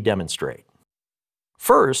 Watch as we demonstrate.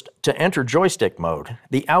 First, to enter joystick mode,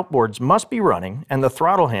 the outboards must be running and the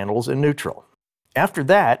throttle handles in neutral. After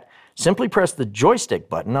that, simply press the joystick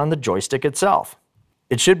button on the joystick itself.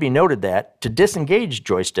 It should be noted that, to disengage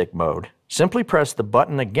joystick mode, simply press the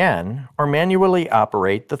button again or manually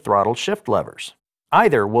operate the throttle shift levers.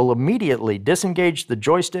 Either will immediately disengage the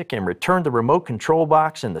joystick and return the remote control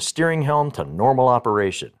box and the steering helm to normal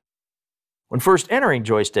operation. When first entering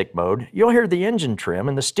joystick mode, you'll hear the engine trim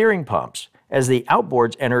and the steering pumps as the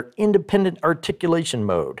outboards enter independent articulation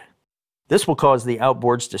mode. This will cause the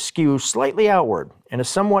outboards to skew slightly outward in a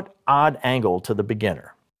somewhat odd angle to the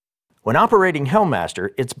beginner. When operating Helm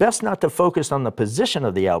Master, it's best not to focus on the position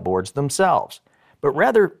of the outboards themselves, but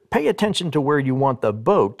rather pay attention to where you want the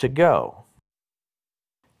boat to go.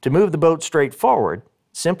 To move the boat straight forward,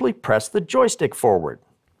 simply press the joystick forward.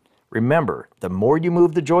 Remember, the more you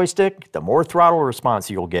move the joystick, the more throttle response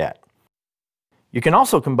you'll get. You can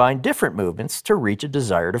also combine different movements to reach a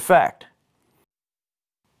desired effect.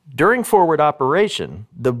 During forward operation,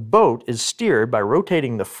 the boat is steered by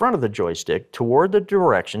rotating the front of the joystick toward the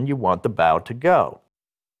direction you want the bow to go.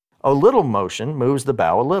 A little motion moves the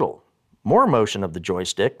bow a little. More motion of the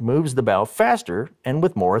joystick moves the bow faster and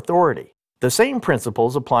with more authority. The same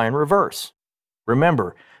principles apply in reverse.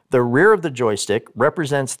 Remember, the rear of the joystick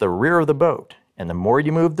represents the rear of the boat, and the more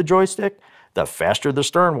you move the joystick, the faster the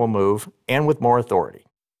stern will move and with more authority.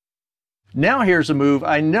 Now here's a move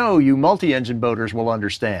I know you multi-engine boaters will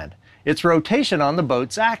understand. It's rotation on the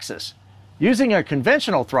boat's axis. Using a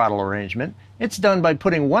conventional throttle arrangement, it's done by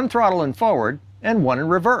putting one throttle in forward and one in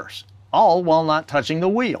reverse, all while not touching the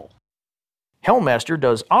wheel. Helm Master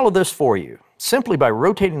does all of this for you, simply by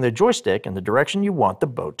rotating the joystick in the direction you want the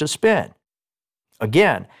boat to spin.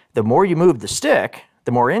 Again, the more you move the stick,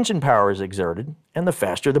 the more engine power is exerted, and the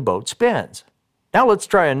faster the boat spins. Now let's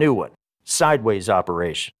try a new one, sideways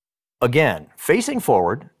operation. Again, facing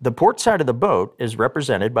forward, the port side of the boat is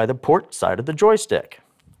represented by the port side of the joystick.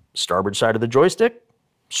 Starboard side of the joystick,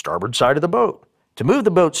 starboard side of the boat. To move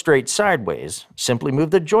the boat straight sideways, simply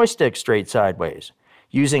move the joystick straight sideways,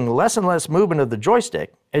 using less and less movement of the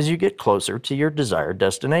joystick as you get closer to your desired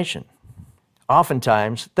destination.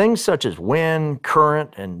 Oftentimes, things such as wind,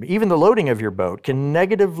 current, and even the loading of your boat can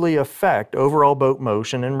negatively affect overall boat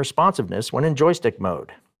motion and responsiveness when in joystick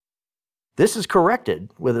mode. This is corrected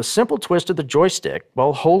with a simple twist of the joystick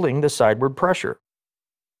while holding the sideward pressure.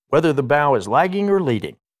 Whether the bow is lagging or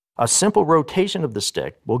leading, a simple rotation of the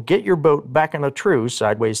stick will get your boat back on a true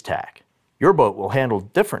sideways tack. Your boat will handle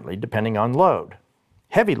differently depending on load.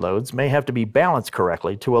 Heavy loads may have to be balanced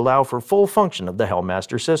correctly to allow for full function of the Helm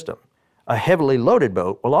Master system. A heavily loaded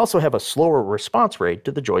boat will also have a slower response rate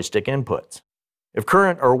to the joystick inputs. If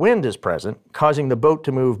current or wind is present, causing the boat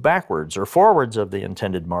to move backwards or forwards of the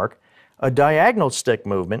intended mark, a diagonal stick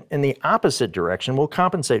movement in the opposite direction will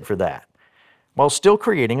compensate for that, while still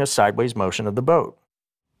creating a sideways motion of the boat.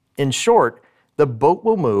 In short, the boat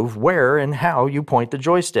will move where and how you point the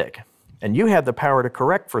joystick, and you have the power to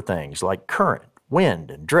correct for things like current,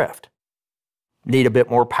 wind, and drift. Need a bit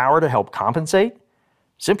more power to help compensate?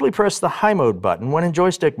 Simply press the high mode button when in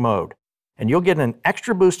joystick mode, and you'll get an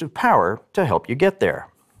extra boost of power to help you get there.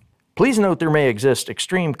 Please note there may exist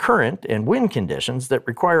extreme current and wind conditions that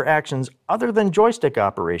require actions other than joystick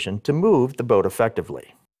operation to move the boat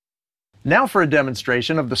effectively. Now for a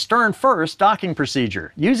demonstration of the stern-first docking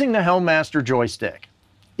procedure using the Helm Master joystick.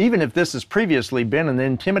 Even if this has previously been an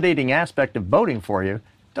intimidating aspect of boating for you,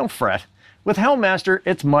 don't fret. With Helm Master,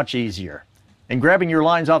 it's much easier. And grabbing your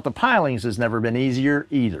lines off the pilings has never been easier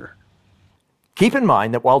either. Keep in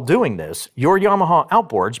mind that while doing this, your Yamaha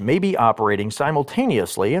outboards may be operating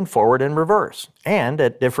simultaneously in forward and reverse, and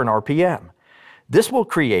at different RPM. This will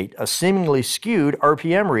create a seemingly skewed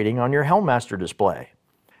RPM reading on your Helm Master display.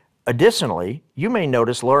 Additionally, you may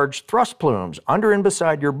notice large thrust plumes under and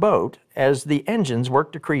beside your boat as the engines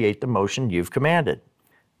work to create the motion you've commanded.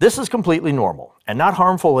 This is completely normal and not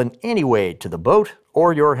harmful in any way to the boat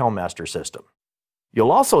or your Helm Master system.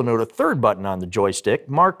 You'll also note a third button on the joystick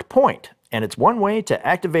marked Point, and it's one way to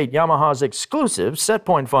activate Yamaha's exclusive set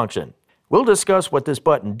point function. We'll discuss what this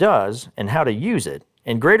button does and how to use it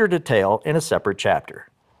in greater detail in a separate chapter.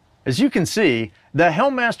 As you can see, the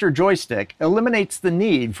Helm Master joystick eliminates the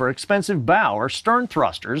need for expensive bow or stern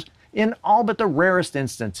thrusters in all but the rarest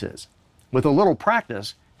instances. With a little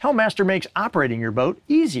practice, Helm Master makes operating your boat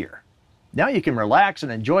easier. Now you can relax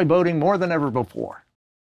and enjoy boating more than ever before.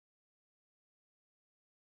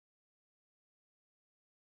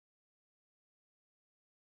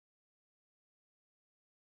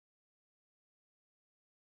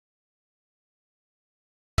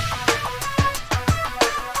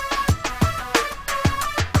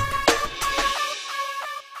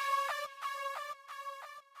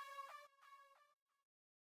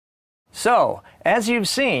 So, as you've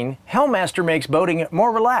seen, Helm Master makes boating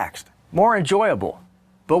more relaxed, more enjoyable.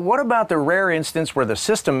 But what about the rare instance where the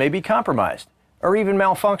system may be compromised, or even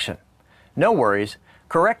malfunction? No worries,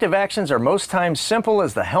 corrective actions are most times simple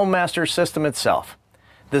as the Helm Master system itself.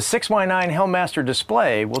 The 6x9 Helm Master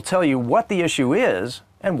display will tell you what the issue is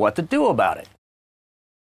and what to do about it.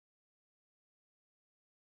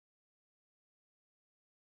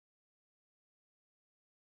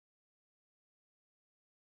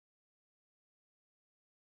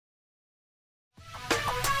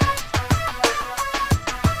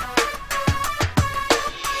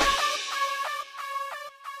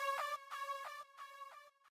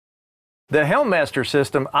 The Helm Master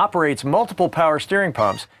system operates multiple power steering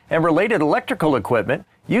pumps and related electrical equipment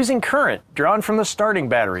using current drawn from the starting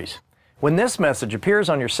batteries. When this message appears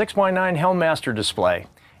on your 6x9 Helm Master display,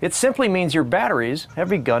 it simply means your batteries have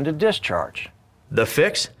begun to discharge. The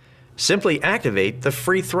fix? Simply activate the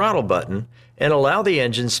free throttle button and allow the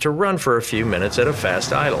engines to run for a few minutes at a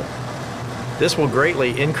fast idle. This will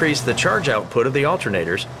greatly increase the charge output of the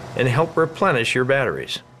alternators and help replenish your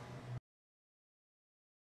batteries.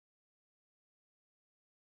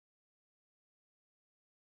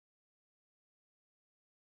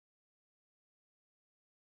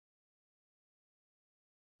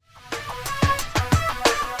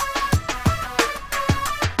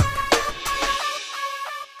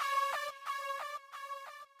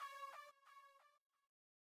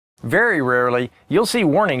 Very rarely, you'll see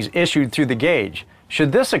warnings issued through the gauge.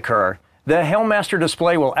 Should this occur, The Helm Master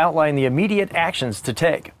display will outline the immediate actions to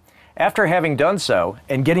take. After having done so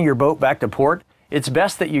and getting your boat back to port, it's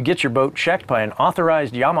best that you get your boat checked by an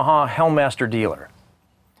authorized Yamaha Helm Master dealer.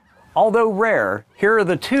 Although rare, here are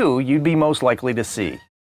the two you'd be most likely to see.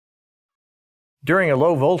 During a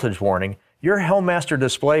low voltage warning, your Helm Master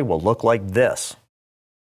display will look like this.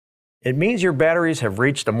 It means your batteries have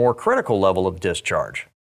reached a more critical level of discharge.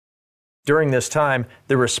 During this time,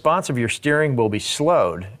 the response of your steering will be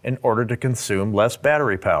slowed in order to consume less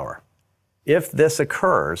battery power. If this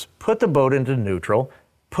occurs, put the boat into neutral,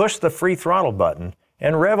 push the free throttle button,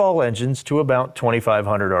 and rev all engines to about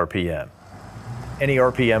 2,500 RPM. Any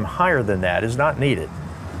RPM higher than that is not needed.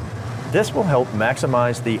 This will help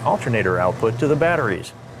maximize the alternator output to the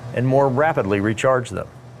batteries and more rapidly recharge them.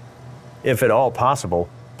 If at all possible,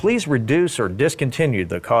 please reduce or discontinue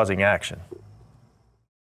the causing action.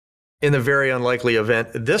 In the very unlikely event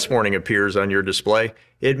this warning appears on your display,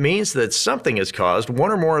 it means that something has caused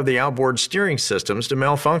one or more of the outboard steering systems to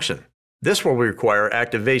malfunction. This will require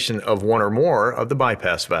activation of one or more of the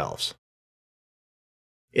bypass valves.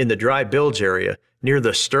 In the dry bilge area, near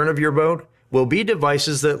the stern of your boat, will be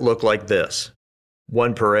devices that look like this,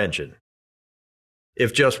 one per engine.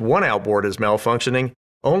 If just one outboard is malfunctioning,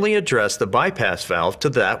 only address the bypass valve to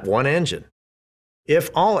that one engine. If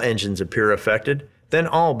all engines appear affected, then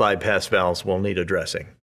all bypass valves will need addressing.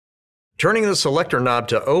 Turning the selector knob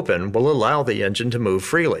to open will allow the engine to move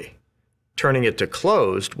freely. Turning it to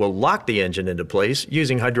closed will lock the engine into place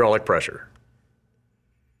using hydraulic pressure.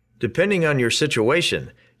 Depending on your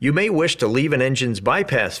situation, you may wish to leave an engine's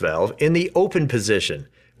bypass valve in the open position,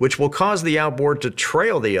 which will cause the outboard to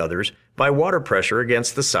trail the others by water pressure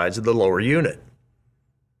against the sides of the lower unit.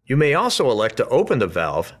 You may also elect to open the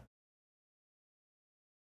valve,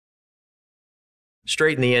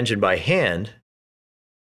 straighten the engine by hand,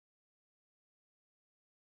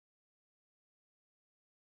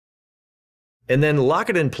 and then lock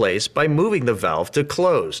it in place by moving the valve to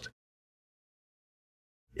closed.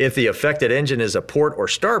 If the affected engine is a port or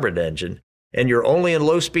starboard engine, and you're only in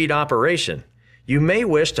low-speed operation, you may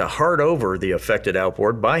wish to hard over the affected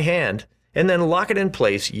outboard by hand and then lock it in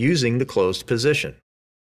place using the closed position.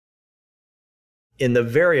 In the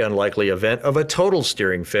very unlikely event of a total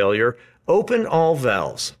steering failure, open all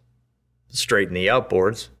valves, straighten the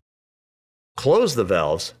outboards, close the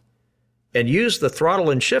valves, and use the throttle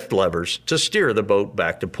and shift levers to steer the boat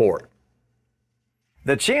back to port.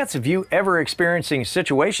 The chance of you ever experiencing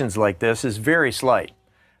situations like this is very slight,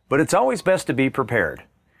 but it's always best to be prepared.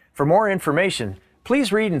 For more information,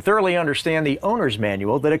 please read and thoroughly understand the owner's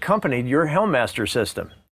manual that accompanied your Helm Master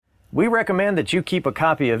system. We recommend that you keep a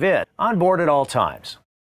copy of it on board at all times.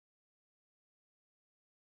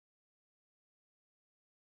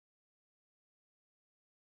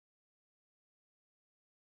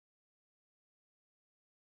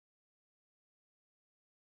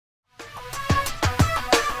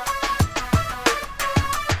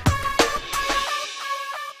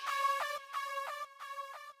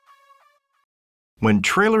 When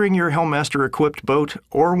trailering your Helm Master equipped boat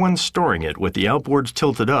or when storing it with the outboards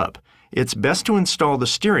tilted up, it's best to install the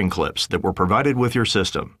steering clips that were provided with your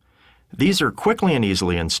system. These are quickly and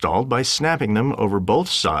easily installed by snapping them over both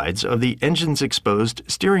sides of the engine's exposed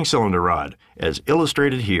steering cylinder rod, as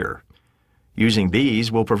illustrated here. Using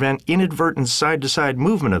these will prevent inadvertent side-to-side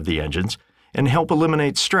movement of the engines and help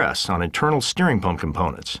eliminate stress on internal steering pump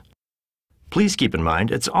components. Please keep in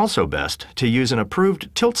mind it's also best to use an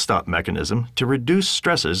approved tilt-stop mechanism to reduce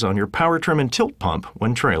stresses on your power trim and tilt pump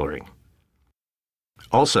when trailering.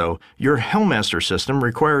 Also, your Helm Master system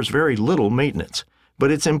requires very little maintenance,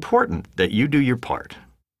 but it's important that you do your part.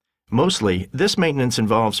 Mostly, this maintenance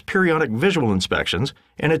involves periodic visual inspections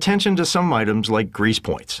and attention to some items like grease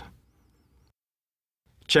points.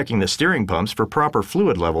 Checking the steering pumps for proper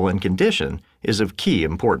fluid level and condition is of key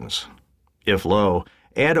importance. If low,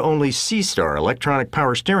 add only C-Star electronic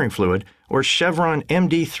power steering fluid or Chevron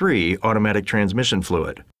MD3 automatic transmission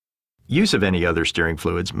fluid. Use of any other steering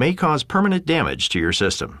fluids may cause permanent damage to your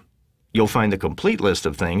system. You'll find the complete list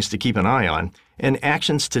of things to keep an eye on and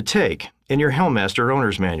actions to take in your Helm Master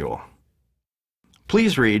Owner's Manual.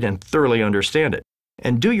 Please read and thoroughly understand it,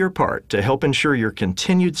 and do your part to help ensure your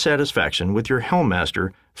continued satisfaction with your Helm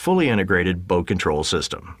Master fully integrated boat control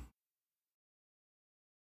system.